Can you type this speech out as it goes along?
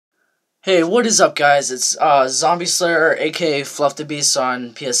Hey, what is up, guys? It's Zombie Slayer, aka Fluff the Beast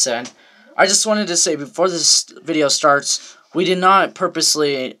on PSN. I just wanted to say before this video starts, we did not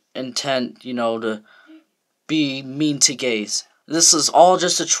purposely intend, to be mean to gays. This is all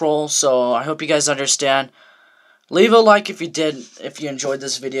just a troll, so I hope you guys understand. Leave a like if you enjoyed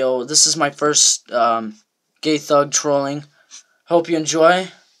this video. This is my first gay thug trolling. Hope you enjoy.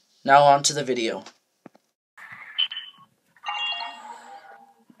 Now on to the video.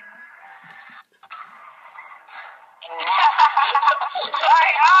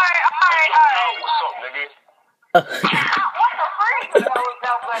 Alright. What's up, nigga? What the freak? Yo,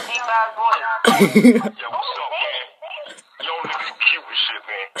 what's up, man? Yo, nigga, cute as shit,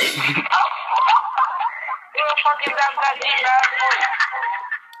 man. You a fucking that deep ass voice.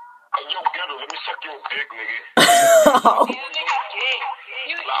 Hey, yo, ghetto, let me suck your dick, nigga.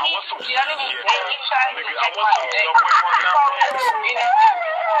 You want some shit, nigga? I want some Subway right now, man.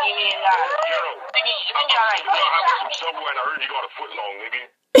 Ghetto, I got some Subway and I heard you got a foot long, nigga.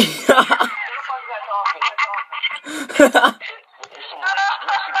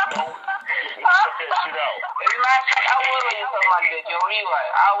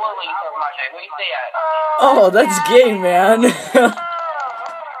 Oh, that's gay, man.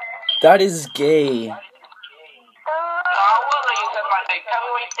 That is gay.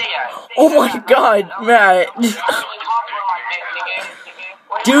 Oh my god, Matt.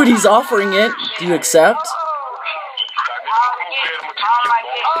 Dude, he's offering it. Do you accept?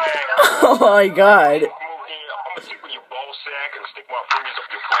 Oh my god.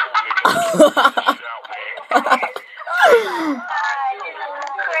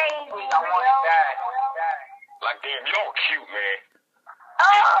 Like, damn, y'all cute, man.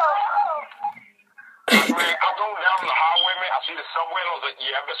 Man, I'm going down the highway, man. I see the subway, and I was like,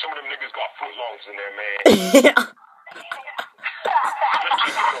 yeah, I bet some of them niggas got footlongs in there, man. Yeah.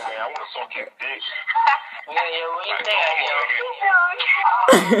 Man, I want to suck your dick. Yeah, what you think,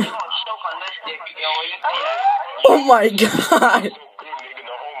 Oh my god.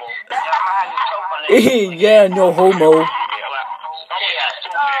 Yeah, no homo.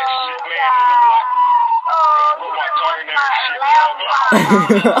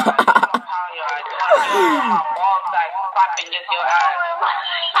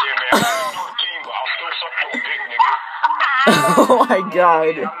 Oh my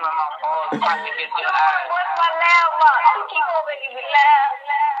god.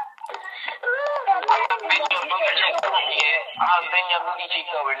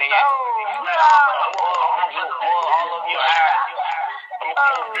 I'm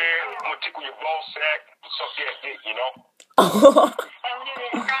gonna tickle your ball sack and suck that dick, you know?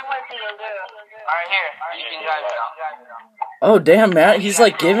 Oh damn, Matt, he's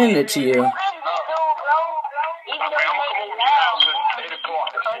like giving it to you.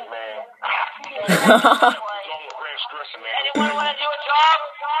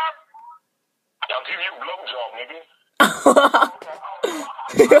 I'll give you a blowjob, nigga. I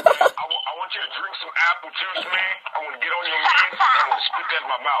want you to drink some apple juice, man. I want to get on your knees. I want to spit that in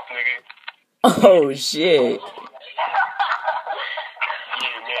my mouth, nigga. Oh shit.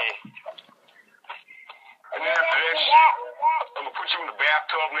 Yeah, man. And then after that shit, I'm gonna put you in the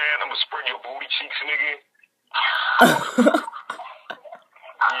bathtub, man. I'm gonna spread your booty cheeks, nigga.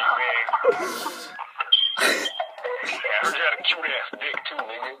 Yeah, man. Yeah, I heard you had a cute ass dick too,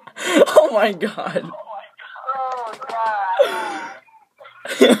 nigga. Oh my god. Oh god.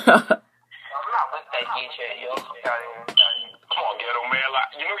 I'm not with that gay shit, yo. Come on, ghetto, man. Like,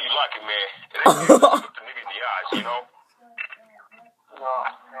 you know you like it, man. It ain't fair to look the nigga in the eyes, you know?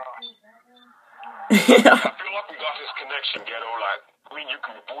 Yeah. I feel like we got this connection, ghetto. Like, me and you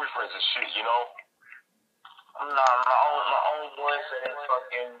can be boyfriends and shit, you know? Nah, my own boyfriend is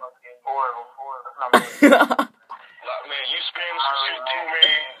fucking horrible. Like, man, you spam some shit too,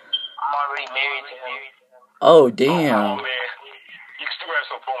 man. I'm already married to him. Oh damn. Oh, man. You can still have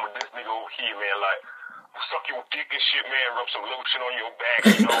some fun with this nigga over here, man. Like, suck your dick and shit, man. Rub some lotion on your back,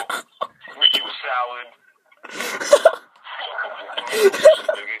 you know? Make you a salad.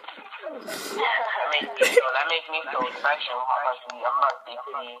 That makes me so special. I must be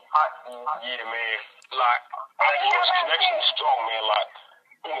pretty hot. Yeah, man. Like, I think this connection is strong, man. Like,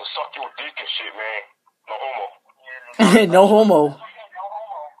 I'm gonna suck your dick and shit, man. No homo. No homo.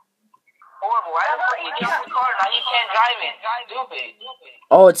 Horrible. Why the fuck you get the car? Now you can't drive it. Stupid.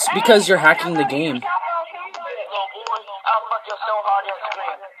 Oh, it's because you're hacking the game. I'll fuck you so hard you'll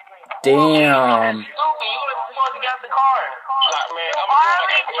scream. Damn. Stupid. You were supposed to get the car. Like, man, I'm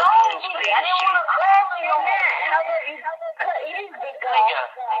already drove. I didn't want to crash you, man.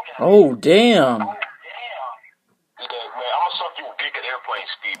 Oh damn. Yeah, man, I'm gonna suck your dick at airplane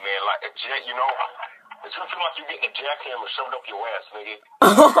speed, man. Like a jack, you know. It's gonna feel like you getting a jackhammer shoved up your ass, nigga.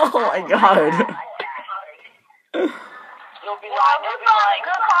 Oh my god. You'll be like, good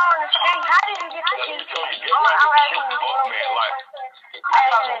car on the street. How did you get the key? Get ready to kick up, man. Like,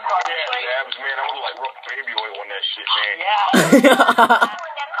 abs, man. I want to like rough baby oil on that shit, man.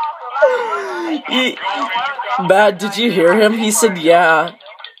 Matt, did you hear him? He said, yeah.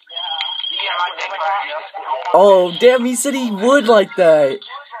 Oh, damn, he said he would like that.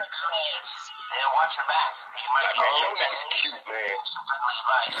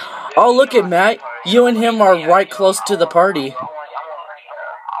 Oh, look at Matt. You and him are right close to the party.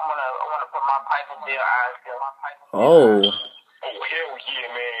 Oh. Oh, hell yeah,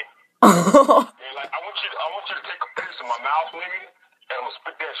 man. Yeah, like, I want you to take a piece of my mouth, nigga, and I'm gonna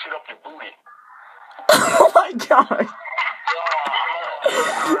spit that shit up your booty. Oh my god.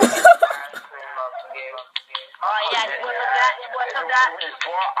 Yeah, what's up, that?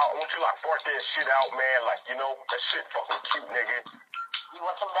 I want you to like fart that shit out, man. Like, you know, that shit fucking cute, nigga. You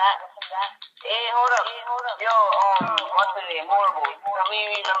want some of that? Hey, hold up. Yo, what's the name? Horrible. Tell me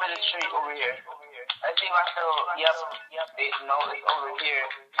you remember the street over here. Let's see if I still, yep. No, it's over here.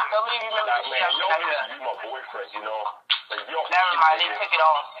 Tell me you remember the street. Yo, you my boyfriend, you know. Like, yo, never mind, they took it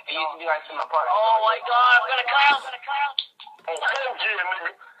off. It used to be like in my park. Oh my god, I'm gonna clown. Oh, hell yeah,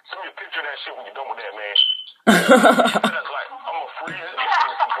 nigga. Send me a picture of that shit when you're done with that, man.